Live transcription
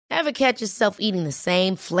Ever catch yourself eating the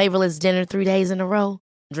same flavorless dinner 3 days in a row?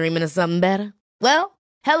 Dreaming of something better? Well,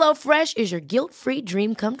 HelloFresh is your guilt-free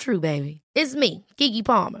dream come true, baby. It's me, Keke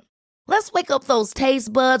Palmer. Let's wake up those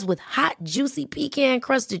taste buds with hot, juicy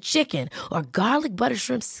pecan-crusted chicken or garlic butter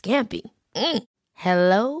shrimp scampi.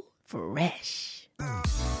 Hello Fresh.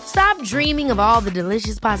 Stop dreaming of all the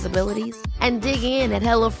delicious possibilities and dig in at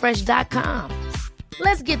HelloFresh.com.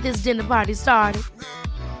 Let's get this dinner party started.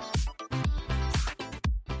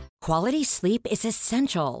 Quality sleep is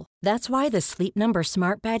essential. That's why the Sleep Number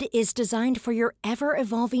Smart Bed is designed for your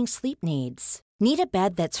ever-evolving sleep needs. Need a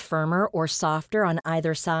bed that's firmer or softer on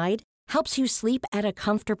either side? Helps you sleep at a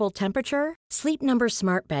comfortable temperature? Sleep Number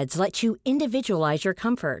Smart Beds let you individualize your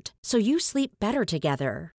comfort, so you sleep better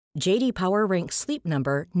together. J.D. Power ranks Sleep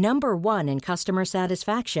Number number 1 in customer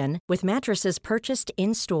satisfaction with mattresses purchased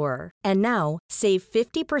in-store. And now, save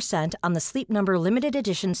 50% on the Sleep Number Limited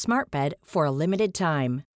Edition Smart Bed for a limited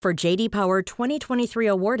time. For J.D. Power 2023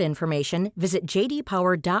 award information, visit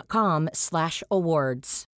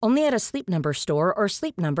jdpower.com/awards. Only at a Sleep Number store or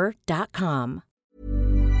sleepnumber.com.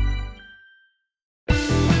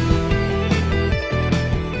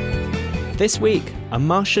 This week, a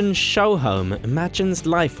Martian show home imagines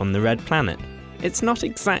life on the Red Planet. It's not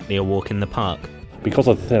exactly a walk in the park. Because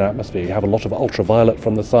of the thin atmosphere, you have a lot of ultraviolet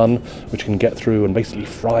from the sun, which can get through and basically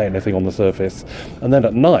fry anything on the surface. And then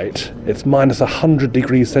at night, it's minus 100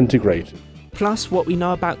 degrees centigrade. Plus what we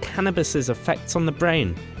know about cannabis's effects on the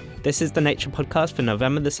brain. This is the Nature Podcast for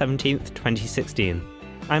November the 17th, 2016.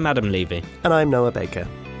 I'm Adam Levy. And I'm Noah Baker.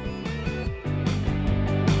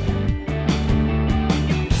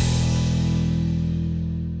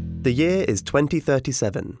 The year is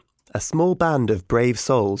 2037. A small band of brave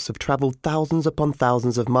souls have travelled thousands upon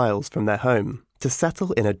thousands of miles from their home to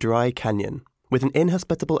settle in a dry canyon with an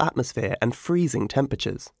inhospitable atmosphere and freezing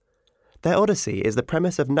temperatures. Their odyssey is the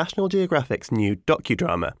premise of National Geographic's new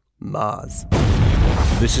docudrama, Mars.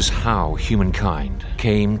 This is how humankind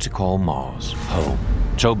came to call Mars home,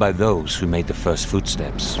 told by those who made the first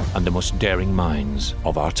footsteps and the most daring minds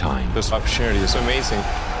of our time. This opportunity is amazing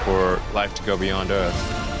for life to go beyond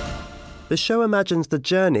Earth. The show imagines the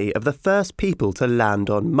journey of the first people to land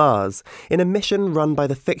on Mars in a mission run by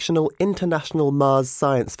the fictional International Mars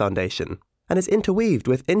Science Foundation and is interweaved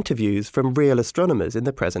with interviews from real astronomers in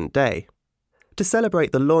the present day. To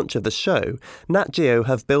celebrate the launch of the show, Nat Geo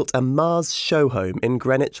have built a Mars show home in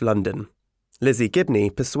Greenwich, London. Lizzie Gibney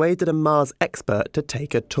persuaded a Mars expert to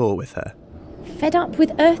take a tour with her. Fed up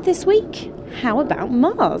with Earth this week? How about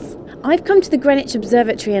Mars? I've come to the Greenwich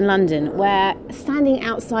Observatory in London, where, standing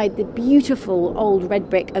outside the beautiful old red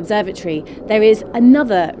brick observatory, there is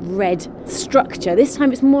another red structure. This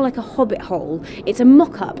time it's more like a hobbit hole. It's a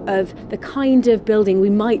mock-up of the kind of building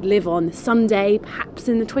we might live on someday, perhaps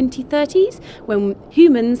in the 2030s, when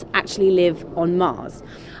humans actually live on Mars.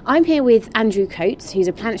 I'm here with Andrew Coates, who's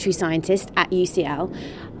a planetary scientist at UCL.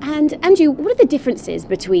 And Andrew, what are the differences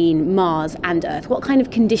between Mars and Earth? What kind of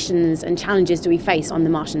conditions and challenges do we face on the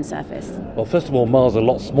Martian surface? Well, first of all, Mars is a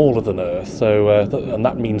lot smaller than Earth, and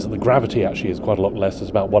that means that the gravity actually is quite a lot less. It's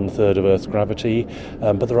about 1/3 of Earth's gravity.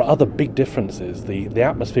 But there are other big differences. The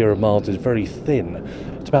atmosphere of Mars is very thin.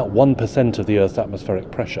 It's about 1% of the Earth's atmospheric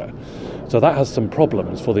pressure. So that has some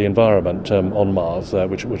problems for the environment on Mars,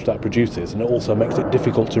 which that produces, and it also makes it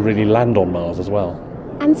difficult to really land on Mars as well.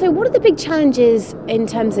 And so what are the big challenges in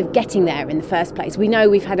terms of getting there in the first place? We know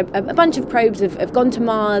we've had a bunch of probes have gone to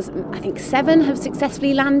Mars. I think 7 have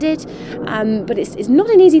successfully landed, but it's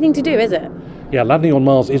not an easy thing to do, is it? Yeah, landing on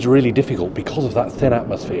Mars is really difficult because of that thin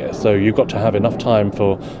atmosphere. So you've got to have enough time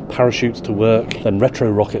for parachutes to work, then retro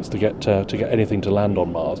rockets to get anything to land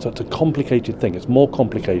on Mars. So it's a complicated thing. It's more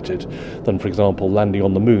complicated than, for example, landing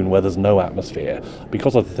on the Moon where there's no atmosphere.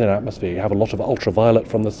 Because of the thin atmosphere, you have a lot of ultraviolet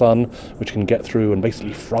from the sun, which can get through and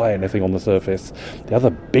basically fry anything on the surface. The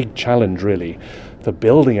other big challenge, really, for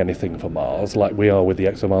building anything for Mars, like we are with the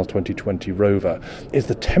ExoMars 2020 rover, is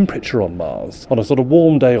the temperature on Mars. On a sort of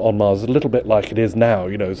warm day on Mars, a little bit like it is now,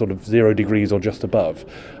 sort of 0 degrees or just above.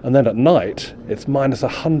 And then at night, it's minus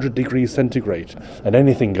 100 degrees centigrade. And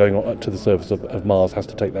anything going on to the surface of Mars has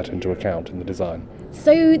to take that into account in the design.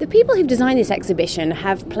 So the people who've designed this exhibition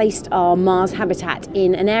have placed our Mars habitat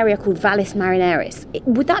in an area called Valles Marineris.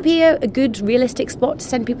 Would that be a good, realistic spot to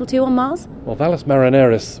send people to on Mars? Well, Valles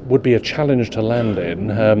Marineris would be a challenge to land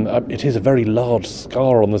in. It is a very large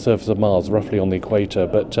scar on the surface of Mars, roughly on the equator,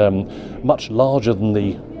 but much larger than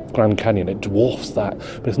the Grand Canyon. It dwarfs that,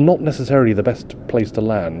 but it's not necessarily the best place to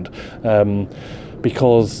land.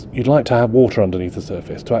 because you'd like to have water underneath the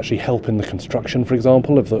surface to actually help in the construction, for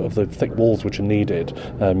example, of the thick walls which are needed.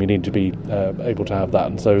 You need to be able to have that,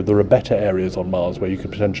 and so there are better areas on Mars where you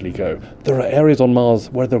could potentially go. There are areas on Mars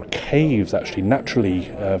where there are caves, actually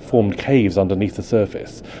naturally formed caves underneath the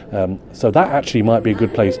surface. So that actually might be a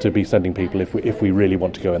good place to be sending people if we really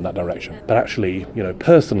want to go in that direction. But actually,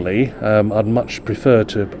 personally, I'd much prefer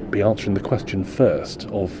to be answering the question first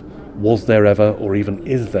of, was there ever, or even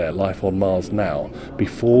is there, life on Mars now,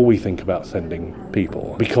 before we think about sending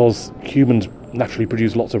people? Because humans naturally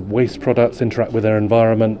produce lots of waste products, interact with their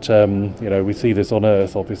environment. We see this on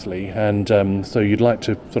Earth, obviously, and so you'd like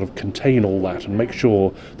to sort of contain all that and make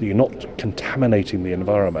sure that you're not contaminating the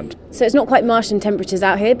environment. So it's not quite Martian temperatures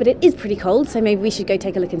out here, but it is pretty cold, so maybe we should go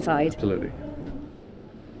take a look inside. Absolutely.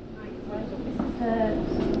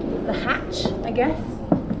 The hatch, I guess.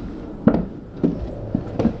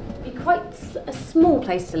 Quite a small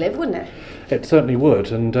place to live, wouldn't it? It certainly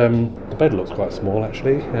would, and the bed looks quite small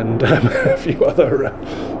actually, and a few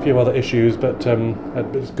other issues, but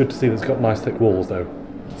it's good to see that it's got nice thick walls though.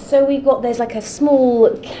 So there's like a small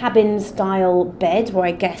cabin-style bed where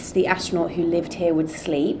I guess the astronaut who lived here would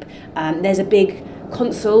sleep. There's a big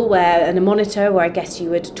console and a monitor where I guess you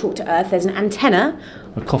would talk to Earth. There's an antenna.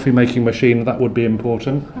 A coffee making machine, that would be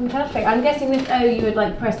important. Fantastic. I'm guessing you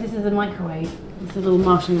would press this as a microwave. It's a little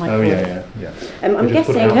Martian microwave. Oh yeah. I'm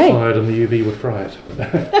guessing. Put it outside and the UV would fry it.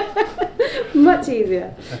 Much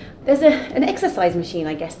easier. There's an exercise machine,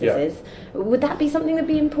 I guess this is. Would that be something that'd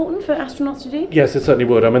be important for astronauts to do? Yes, it certainly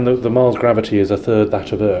would. I mean, the Mars gravity is a third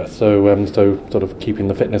that of Earth, so sort of keeping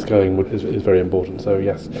the fitness going is very important. So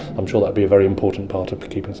yes, I'm sure that'd be a very important part of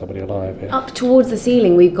keeping somebody alive. Yeah. Up towards the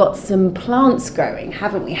ceiling, we've got some plants growing,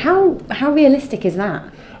 haven't we? How realistic is that?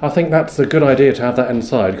 I think that's a good idea to have that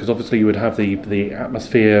inside, because obviously you would have the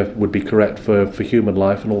atmosphere would be correct for human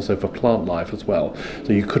life and also for plant life as well.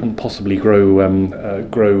 So you couldn't possibly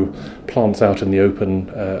grow plants out in the open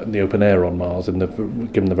air on Mars,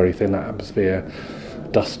 given the very thin atmosphere,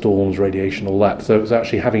 dust storms, radiation, all that. So it's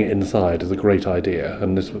actually having it inside is a great idea,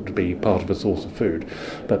 and this would be part of a source of food.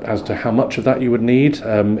 But as to how much of that you would need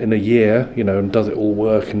in a year, and does it all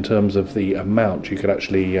work in terms of the amount you could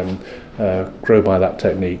actually grow by that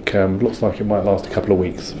technique, looks like it might last a couple of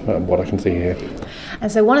weeks, what I can see here.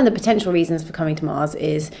 And so one of the potential reasons for coming to Mars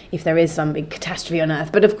is if there is some big catastrophe on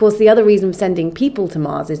Earth. But of course, the other reason for sending people to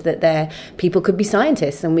Mars is that people could be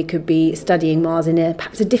scientists, and we could be studying Mars in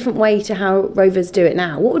perhaps a different way to how rovers do it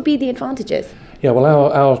now. What would be the advantages? Yeah,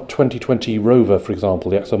 well, our 2020 rover, for example,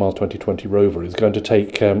 the ExoMars 2020 rover, is going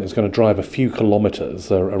to drive a few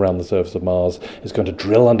kilometres around the surface of Mars. It's going to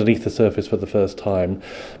drill underneath the surface for the first time,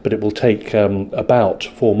 but it will take about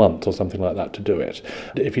 4 months or something like that to do it.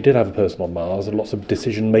 If you did have a person on Mars, lots of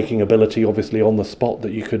decision-making ability, obviously, on the spot,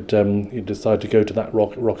 that you could you decide to go to that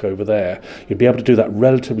rock over there. You'd be able to do that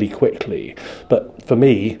relatively quickly. But for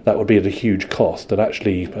me, that would be at a huge cost. And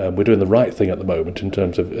actually, we're doing the right thing at the moment in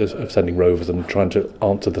terms of sending rovers and trying to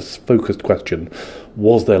answer this focused question,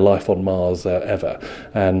 was there life on Mars ever?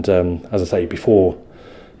 And as I say, before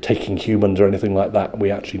taking humans or anything like that, we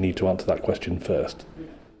actually need to answer that question first.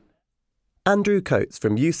 Andrew Coates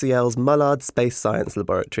from UCL's Mullard Space Science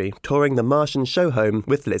Laboratory, touring the Martian show home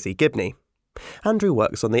with Lizzie Gibney. Andrew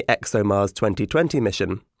works on the ExoMars 2020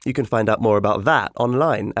 mission. You can find out more about that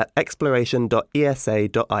online at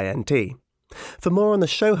exploration.esa.int. For more on the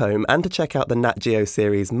show home and to check out the Nat Geo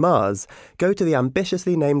series Mars, go to the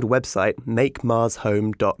ambitiously named website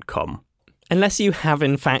makemarshome.com. Unless you have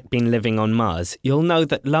in fact been living on Mars, you'll know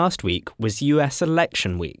that last week was US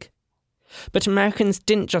election week. But Americans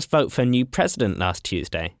didn't just vote for a new president last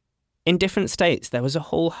Tuesday. In different states, there was a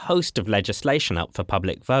whole host of legislation up for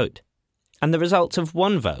public vote. And the results of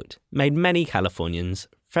one vote made many Californians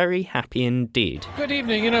very happy indeed. Good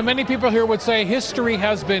evening. Many people here would say history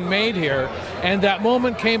has been made here, and that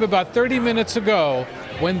moment came about 30 minutes ago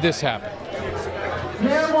when this happened.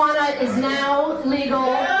 Marijuana is now legal.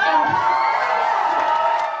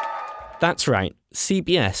 That's right.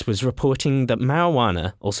 CBS was reporting that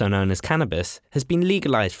marijuana, also known as cannabis, has been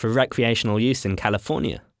legalized for recreational use in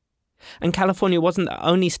California. And California wasn't the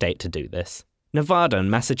only state to do this. Nevada and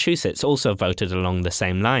Massachusetts also voted along the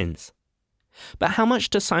same lines. But how much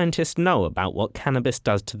do scientists know about what cannabis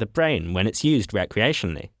does to the brain when it's used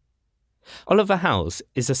recreationally? Oliver Howells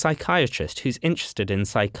is a psychiatrist who's interested in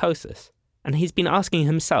psychosis, and he's been asking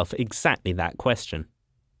himself exactly that question.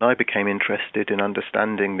 I became interested in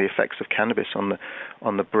understanding the effects of cannabis on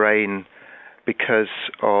the brain because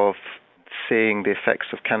of seeing the effects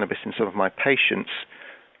of cannabis in some of my patients,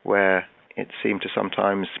 where it seemed to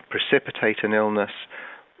sometimes precipitate an illness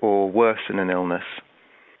or worsen an illness.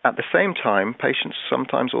 At the same time, patients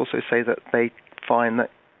sometimes also say that they find that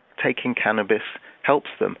taking cannabis helps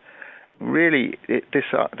them. Really, this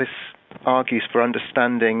argues for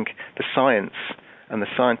understanding the science and the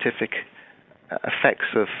scientific effects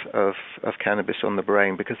of cannabis on the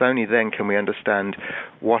brain, because only then can we understand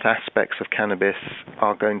what aspects of cannabis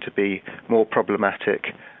are going to be more problematic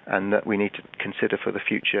and that we need to consider for the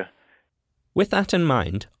future. With that in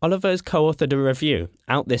mind, Oliver's co-authored a review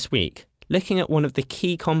out this week looking at one of the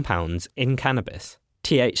key compounds in cannabis,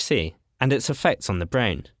 THC, and its effects on the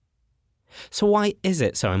brain. So why is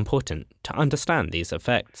it so important to understand these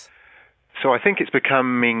effects? So I think it's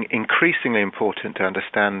becoming increasingly important to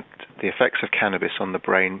understand the effects of cannabis on the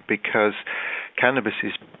brain, because cannabis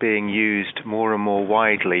is being used more and more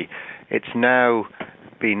widely. It's now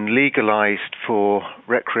been legalized for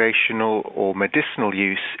recreational or medicinal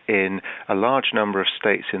use in a large number of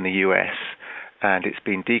states in the US, and it's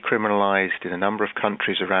been decriminalized in a number of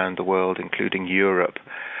countries around the world, including Europe.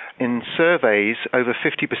 In surveys, over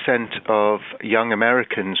 50% of young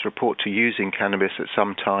Americans report to using cannabis at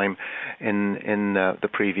some time in the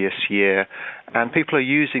previous year. And people are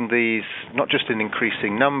using these not just in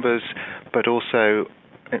increasing numbers, but also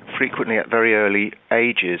frequently at very early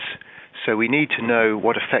ages. So we need to know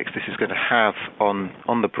what effects this is going to have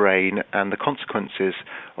on the brain and the consequences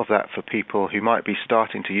of that for people who might be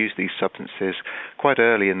starting to use these substances quite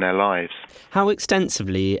early in their lives. How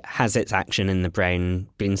extensively has its action in the brain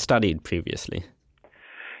been studied previously?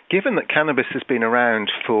 Given that cannabis has been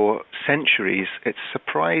around for centuries, it's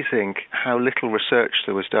surprising how little research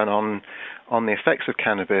there was done on the effects of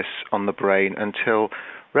cannabis on the brain until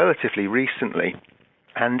relatively recently.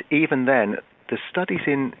 And even then, the studies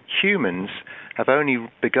in humans have only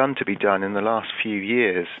begun to be done in the last few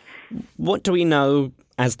years. What do we know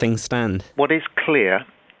as things stand? What is clear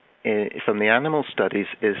from the animal studies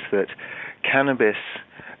is that cannabis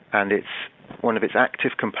and one of its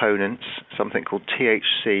active components, something called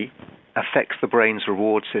THC, affects the brain's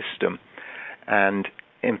reward system. And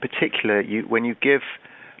in particular, when you give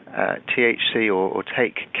THC or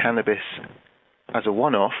take cannabis as a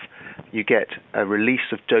one-off, you get a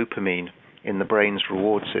release of dopamine in the brain's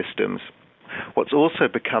reward systems. What's also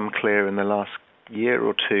become clear in the last year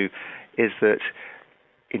or two is that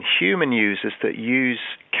in human users that use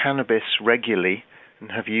cannabis regularly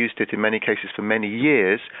and have used it in many cases for many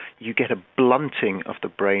years, you get a blunting of the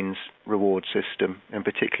brain's reward system, in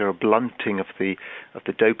particular a blunting of the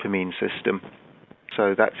dopamine system.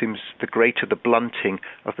 So that seems the greater the blunting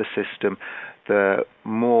of the system, the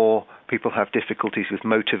more people have difficulties with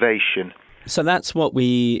motivation. So that's what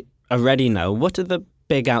we already know. What are the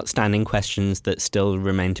big outstanding questions that still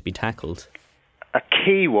remain to be tackled? A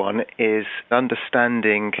key one is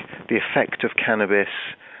understanding the effect of cannabis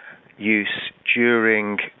use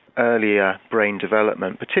during earlier brain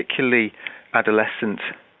development, particularly adolescent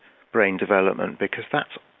brain development, because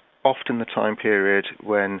that's often the time period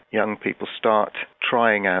when young people start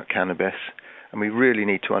trying out cannabis, and we really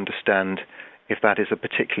need to understand if that is a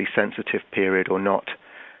particularly sensitive period or not.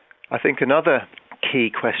 I think another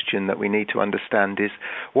key question that we need to understand is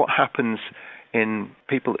what happens in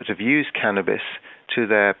people that have used cannabis to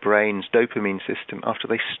their brain's dopamine system after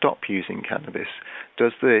they stop using cannabis.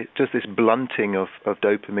 Does this blunting of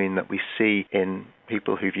dopamine that we see in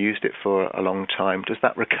people who've used it for a long time, does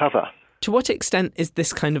that recover? To what extent is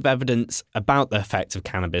this kind of evidence about the effects of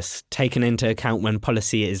cannabis taken into account when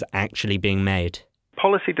policy is actually being made?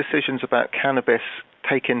 Policy decisions about cannabis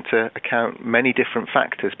take into account many different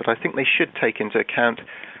factors, but I think they should take into account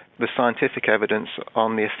the scientific evidence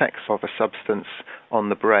on the effects of a substance on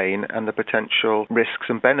the brain and the potential risks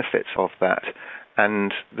and benefits of that.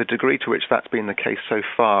 And the degree to which that's been the case so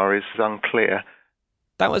far is unclear.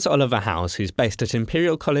 That was Oliver Howes, who's based at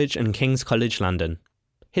Imperial College and King's College London.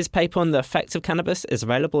 His paper on the effects of cannabis is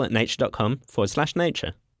available at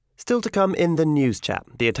nature.com/nature. Still to come in the news chat,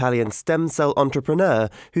 the Italian stem cell entrepreneur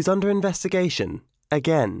who's under investigation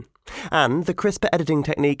again. And the CRISPR editing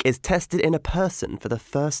technique is tested in a person for the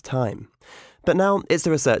first time. But now it's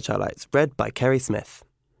the research highlights, read by Kerry Smith.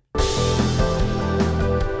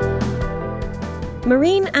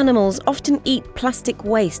 Marine animals often eat plastic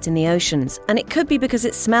waste in the oceans, and it could be because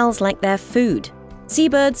it smells like their food.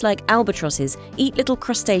 Seabirds like albatrosses eat little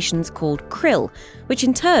crustaceans called krill, which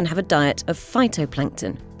in turn have a diet of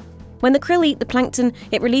phytoplankton. When the krill eat the plankton,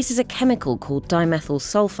 it releases a chemical called dimethyl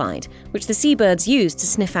sulfide, which the seabirds use to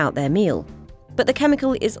sniff out their meal. But the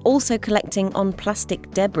chemical is also collecting on plastic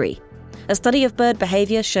debris. A study of bird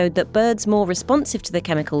behaviour showed that birds more responsive to the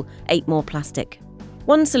chemical ate more plastic.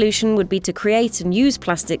 One solution would be to create and use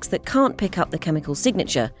plastics that can't pick up the chemical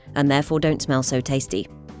signature and therefore don't smell so tasty.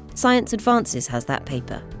 Science Advances has that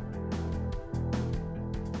paper.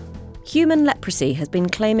 Human leprosy has been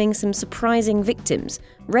claiming some surprising victims,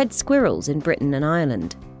 red squirrels in Britain and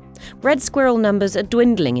Ireland. Red squirrel numbers are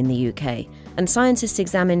dwindling in the UK, and scientists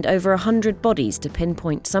examined over 100 bodies to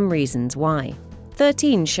pinpoint some reasons why.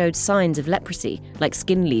 13 showed signs of leprosy, like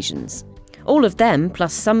skin lesions. All of them,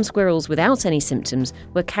 plus some squirrels without any symptoms,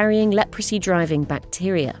 were carrying leprosy-driving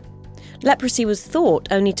bacteria. Leprosy was thought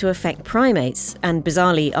only to affect primates, and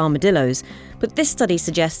bizarrely armadillos, but this study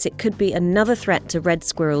suggests it could be another threat to red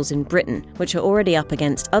squirrels in Britain, which are already up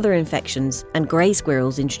against other infections, and grey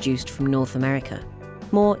squirrels introduced from North America.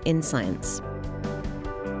 More in Science.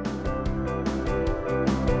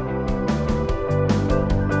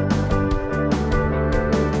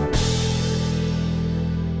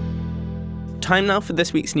 Time now for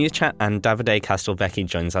this week's news chat, and Davide Castelvecchi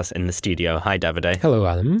joins us in the studio. Hi, Davide. Hello,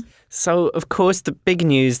 Adam. So, of course, the big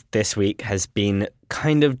news this week has been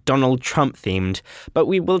kind of Donald Trump themed, but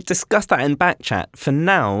we will discuss that in Backchat. For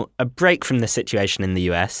now, a break from the situation in the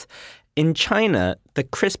US. In China, the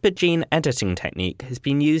CRISPR gene editing technique has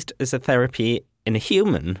been used as a therapy in a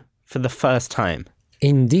human for the first time.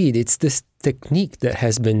 Indeed, it's this technique that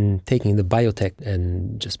has been taking the biotech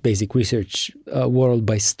and just basic research world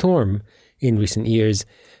by storm in recent years.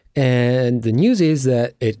 And the news is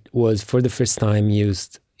that it was for the first time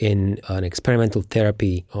used in an experimental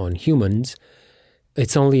therapy on humans.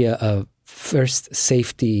 It's only a first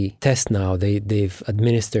safety test now. They've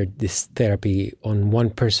administered this therapy on one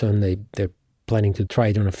person. They're planning to try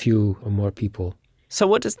it on a few or more people. So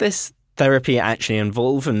what does this therapy actually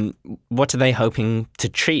involve, and what are they hoping to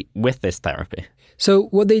treat with this therapy? So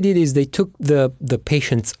what they did is they took the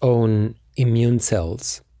patient's own immune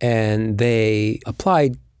cells and they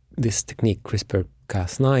applied this technique,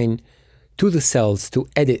 CRISPR-Cas9, to the cells to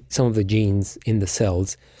edit some of the genes in the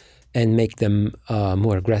cells and make them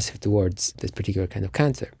more aggressive towards this particular kind of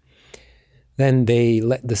cancer. Then they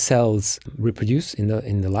let the cells reproduce in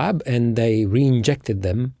the lab, and they re-injected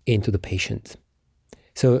them into the patient.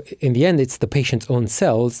 So in the end, it's the patient's own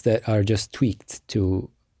cells that are just tweaked to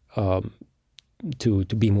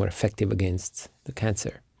be more effective against the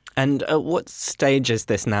cancer. And at what stage is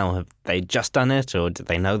this now? Have they just done it, or do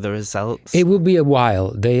they know the results? It will be a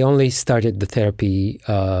while. They only started the therapy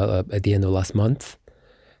at the end of last month.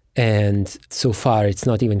 And so far, it's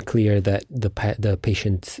not even clear that the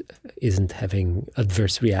patient isn't having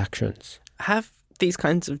adverse reactions. Have these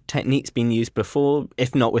kinds of techniques been used before,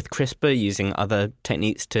 if not with CRISPR, using other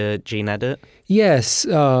techniques to gene edit? Yes,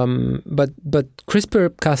 but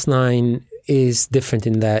CRISPR-Cas9 is different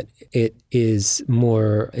in that it is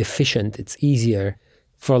more efficient. It's easier.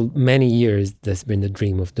 For many years, there's been the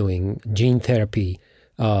dream of doing gene therapy,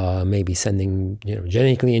 maybe sending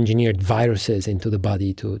genetically engineered viruses into the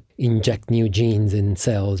body to inject new genes in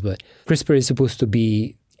cells. But CRISPR is supposed to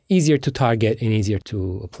be easier to target and easier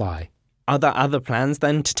to apply. Are there other plans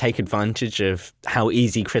then to take advantage of how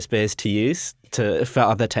easy CRISPR is to use for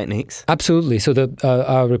other techniques? Absolutely. So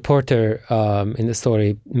our reporter in the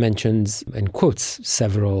story mentions and quotes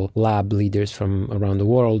several lab leaders from around the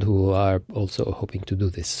world who are also hoping to do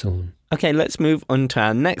this soon. Okay, let's move on to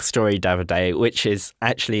our next story, Davide, which is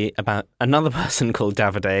actually about another person called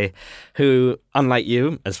Davide who, unlike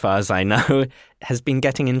you, as far as I know, has been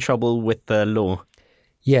getting in trouble with the law.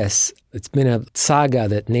 Yes, it's been a saga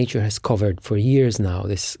that Nature has covered for years now,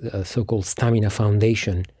 this so-called Stamina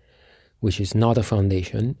Foundation, which is not a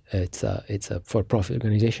foundation. It's a for-profit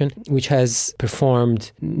organization, which has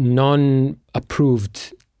performed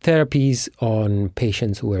non-approved therapies on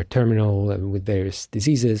patients who are terminal and with various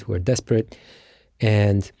diseases, who are desperate.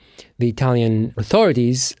 And the Italian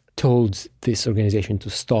authorities told this organization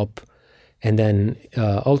to stop. And then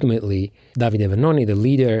ultimately, Davide Vannoni, the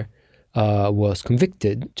leader, was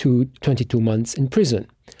convicted to 22 months in prison.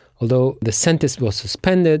 Although the sentence was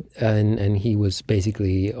suspended and he was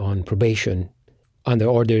basically on probation under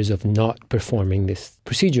orders of not performing this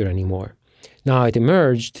procedure anymore. Now it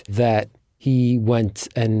emerged that he went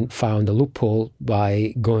and found a loophole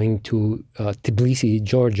by going to Tbilisi,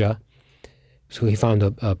 Georgia. So he found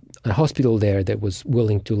a hospital there that was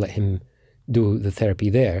willing to let him do the therapy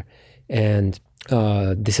there. And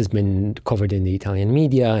this has been covered in the Italian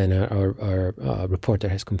media, and our reporter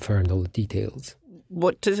has confirmed all the details.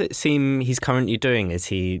 What does it seem he's currently doing? Is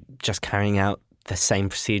he just carrying out the same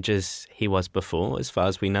procedures he was before, as far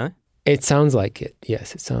as we know? It sounds like it,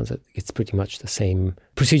 yes. It sounds like it's pretty much the same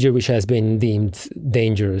procedure, which has been deemed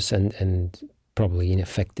dangerous and probably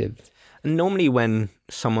ineffective. And normally when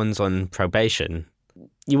someone's on probation,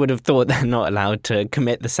 you would have thought they're not allowed to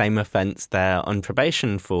commit the same offence they're on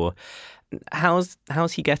probation for. how's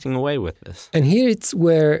he getting away with this? And here it's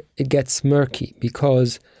where it gets murky,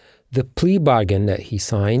 because the plea bargain that he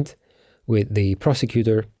signed with the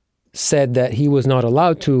prosecutor said that he was not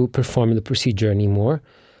allowed to perform the procedure anymore.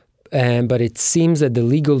 But it seems that the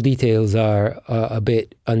legal details are a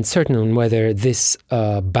bit uncertain on whether this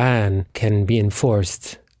ban can be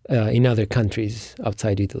enforced in other countries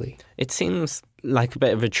outside Italy. It seems like a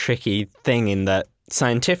bit of a tricky thing in that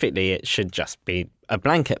scientifically it should just be a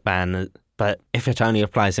blanket ban, but if it only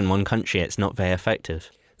applies in one country, it's not very effective.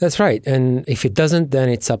 That's right. And if it doesn't, then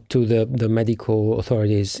it's up to the medical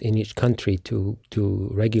authorities in each country to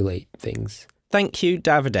regulate things. Thank you,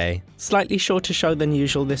 Davide. Slightly shorter show than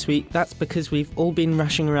usual this week. That's because we've all been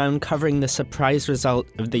rushing around covering the surprise result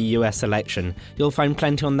of the US election. You'll find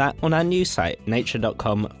plenty on that on our news site,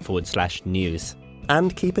 nature.com/news.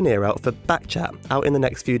 And keep an ear out for Backchat out in the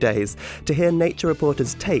next few days to hear Nature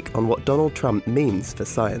reporters' take on what Donald Trump means for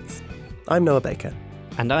science. I'm Noah Baker.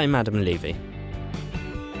 And I'm Adam Levy.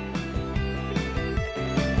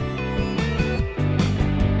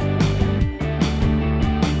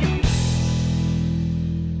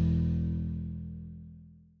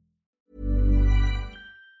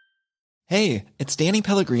 Hey, it's Danny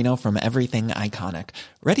Pellegrino from Everything Iconic.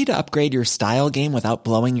 Ready to upgrade your style game without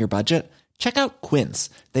blowing your budget? Check out Quince.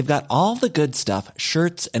 They've got all the good stuff,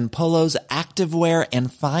 shirts and polos, activewear,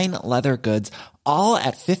 and fine leather goods, all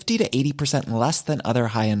at 50 to 80% less than other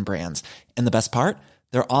high-end brands. And the best part?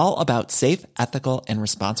 They're all about safe, ethical, and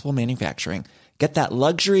responsible manufacturing. Get that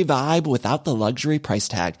luxury vibe without the luxury price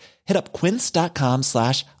tag. Hit up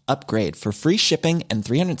quince.com/upgrade for free shipping and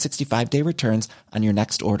 365-day returns on your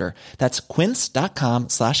next order. That's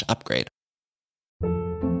quince.com/upgrade.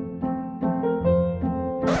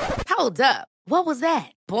 Hold up. What was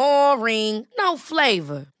that? Boring. No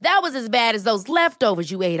flavor. That was as bad as those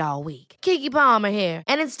leftovers you ate all week. Keke Palmer here.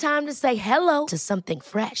 And it's time to say hello to something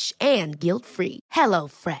fresh and guilt-free. Hello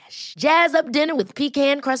Fresh. Jazz up dinner with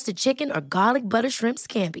pecan-crusted chicken or garlic butter shrimp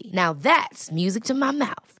scampi. Now that's music to my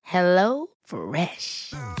mouth. Hello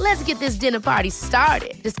Fresh. Let's get this dinner party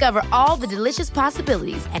started. Discover all the delicious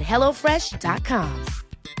possibilities at HelloFresh.com.